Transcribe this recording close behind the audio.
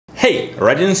Hey,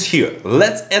 Radians here.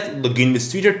 Let's add login with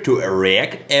Twitter to a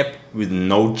React app with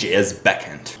Node.js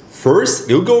backend. First,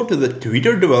 we'll go to the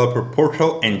Twitter developer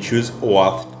portal and choose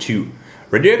OAuth2.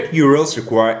 Redirect URLs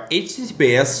require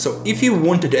HTTPS, so if you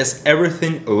want to test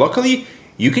everything locally,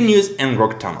 you can use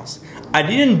ngrok tunnels. I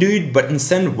didn't do it, but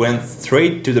instead went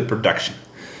straight to the production.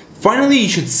 Finally, you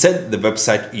should set the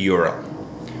website URL.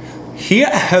 Here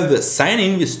I have the sign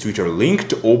in with Twitter link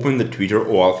to open the Twitter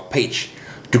OAuth page.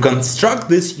 To construct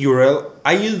this URL,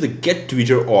 I use the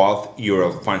getTwitterOAuth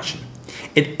URL function.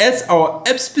 It adds our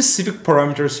app-specific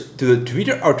parameters to the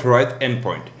Twitter authorized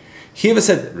endpoint. Here we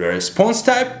set the response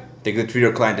type, take the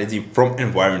Twitter client ID from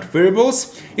environment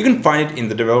variables. You can find it in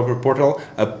the developer portal,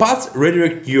 a path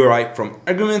redirect URI from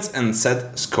arguments and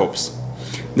set scopes.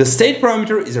 The state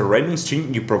parameter is a random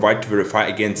string you provide to verify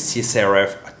against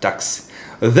CSRF attacks.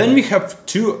 Then we have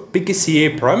two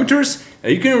PKCA parameters.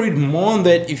 You can read more on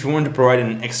that if you want to provide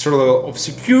an extra level of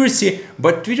security,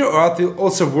 but Twitter OAuth will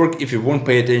also work if you won't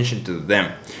pay attention to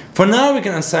them. For now, we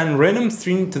can assign random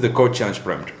string to the code challenge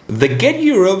parameter. The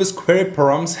getURL with query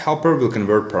params helper will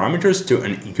convert parameters to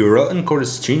an URL encoded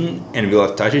string and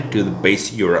will attach it to the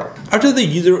base URL. After the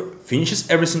user finishes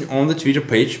everything on the Twitter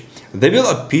page, they will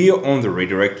appear on the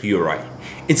redirect URI.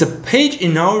 It's a page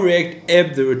in our React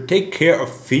app that will take care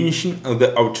of finishing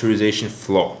the authorization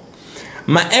flow.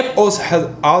 My app also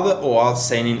has other OAuth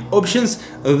sign-in options,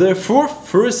 therefore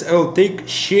first I will take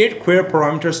shared query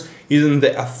parameters using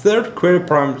the third query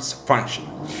parameters function.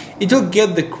 It will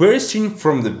get the query string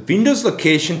from the Windows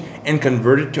location and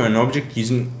convert it to an object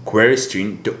using query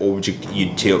string to object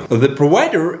util. The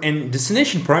provider and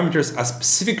destination parameters are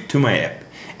specific to my app,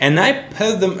 and I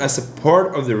pass them as a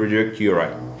part of the redirect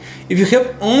URI. If you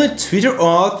have only Twitter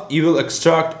OAuth, you will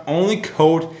extract only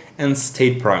code and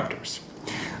state parameters.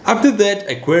 After that,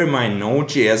 I query my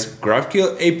Node.js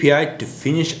GraphQL API to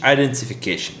finish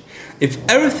identification. If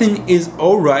everything is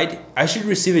alright, I should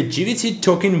receive a GVT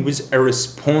token with a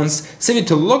response, save it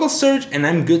to local storage, and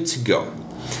I'm good to go.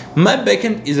 My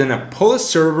backend is an Apollo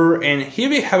server, and here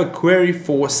we have a query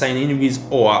for sign in with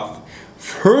OAuth.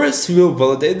 First, we will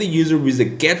validate the user with the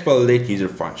getValidateUser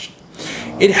function.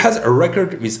 It has a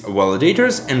record with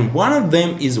validators, and one of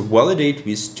them is validate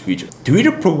with Twitter.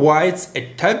 Twitter provides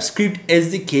a Typescript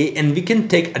Sdk, and we can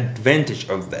take advantage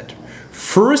of that.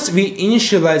 First, we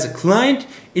initialize a client.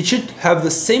 It should have the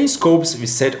same scopes we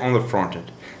set on the frontend.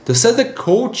 To set the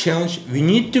code challenge, we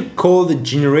need to call the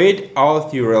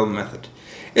generateAuthURL method.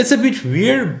 It's a bit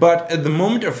weird, but at the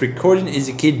moment of recording,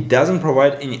 Sdk doesn't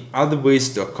provide any other ways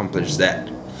to accomplish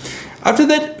that. After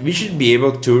that, we should be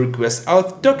able to request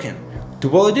Auth token. To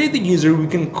validate the user, we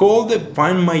can call the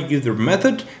findMyUser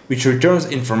method, which returns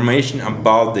information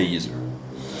about the user.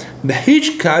 The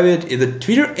huge caveat is that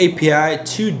Twitter API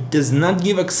 2 does not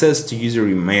give access to user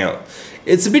email.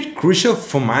 It's a bit crucial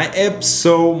for my app,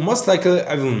 so most likely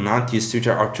I will not use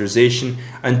Twitter authorization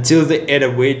until they add a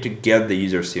way to get the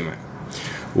user's email.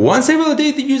 Once I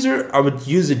validate the user, I would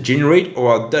use the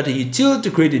generateOAuth.util to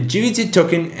create a GVT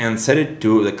token and set it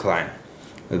to the client.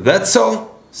 That's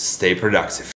all. Stay productive.